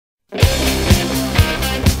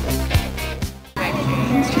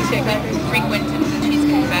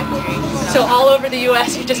So all over the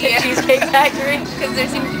U.S. you just hit Cheesecake Factory? Because there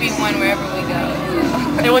seems to be one wherever we go.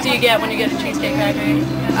 So. And what do you get when you get a Cheesecake Factory?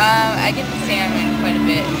 I get the salmon quite a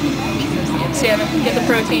bit. Salmon. Get the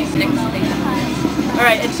protein. Sticks. All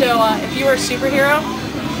right. And so if you were a superhero,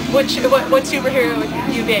 what superhero would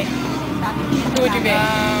you be? Who would you be?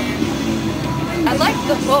 I like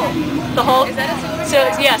the Hulk. The Hulk? Is that a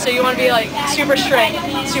superpower? So yeah, so you want to be like super strength,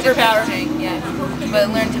 superpower. Yes, but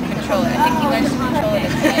learn to control it. I think he learns to control it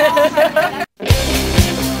at the end.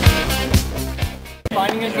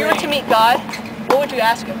 If you were to meet God, what would you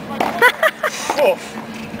ask him? Do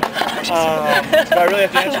I really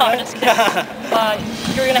have to answer No, I'm just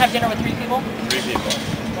kidding. You're going to have dinner with 3 people? 3 people.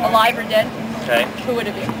 Alive or dead? Okay. Who would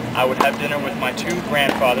it be? I would have dinner with my 2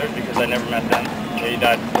 grandfathers because I never met them. They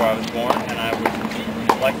died before I was born, and I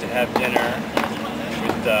would like to have dinner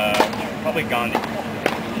with probably Gandhi.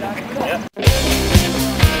 Yeah.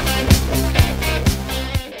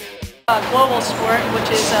 Global Sport,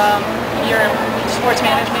 which is your sports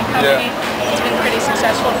management company. It's been pretty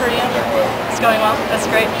successful for you. It's going well. That's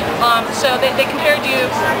great. So they compared you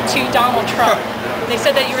to Donald Trump. They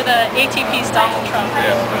said that you were the ATP's Donald Trump.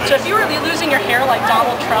 So if you were losing your hair like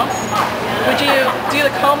Donald Trump, would you do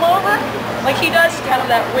the comb over like he does, kind of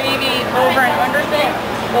that wavy over and under thing,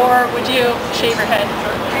 or would you shave your head?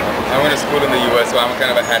 I went to school in the U.S., so I'm kind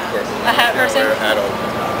of a hat person. A hat person? I wear a hat all the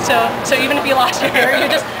time. So even if you lost your hair, you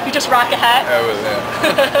just rock a hat? I was,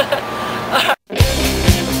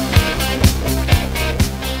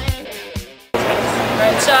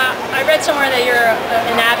 Right, so I read somewhere that you're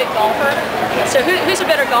an avid golfer. So who's a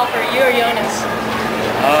better golfer, you or Jonas?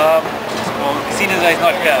 Well, seeing as he's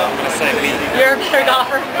not here, I'm going to say me. You're a better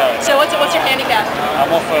golfer? So what's your handicap? I'm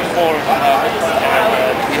off for 4 at the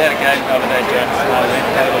moment. We had a game the other day, Jonas, and I went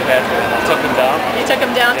a little bad. Took him down. You took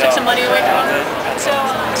him down, took some money away from him?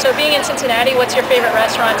 So being in Cincinnati, what's your favorite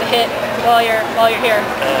restaurant to hit while you're here?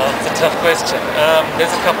 It's a tough question. There's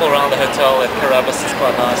a couple around the hotel at Carrabba's is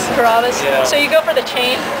quite nice. Carrabba's? Yeah. So you go for the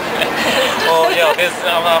chain? Well, yeah,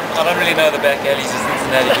 I don't really know the back alleys of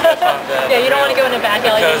Cincinnati. Yeah, you don't want to go in the back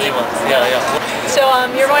alley. The cozy ones, yeah. So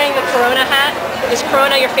you're wearing the Corona hat. Is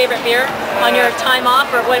Corona your favorite beer on your time off,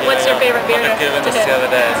 or what's your favorite beer I got given to this hit? the other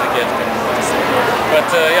day as a gift. But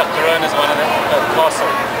yeah, Corona's one of them. Castle,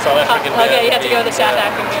 South African beer. Okay, you have to go with the South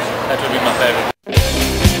African beer. That would be my favorite.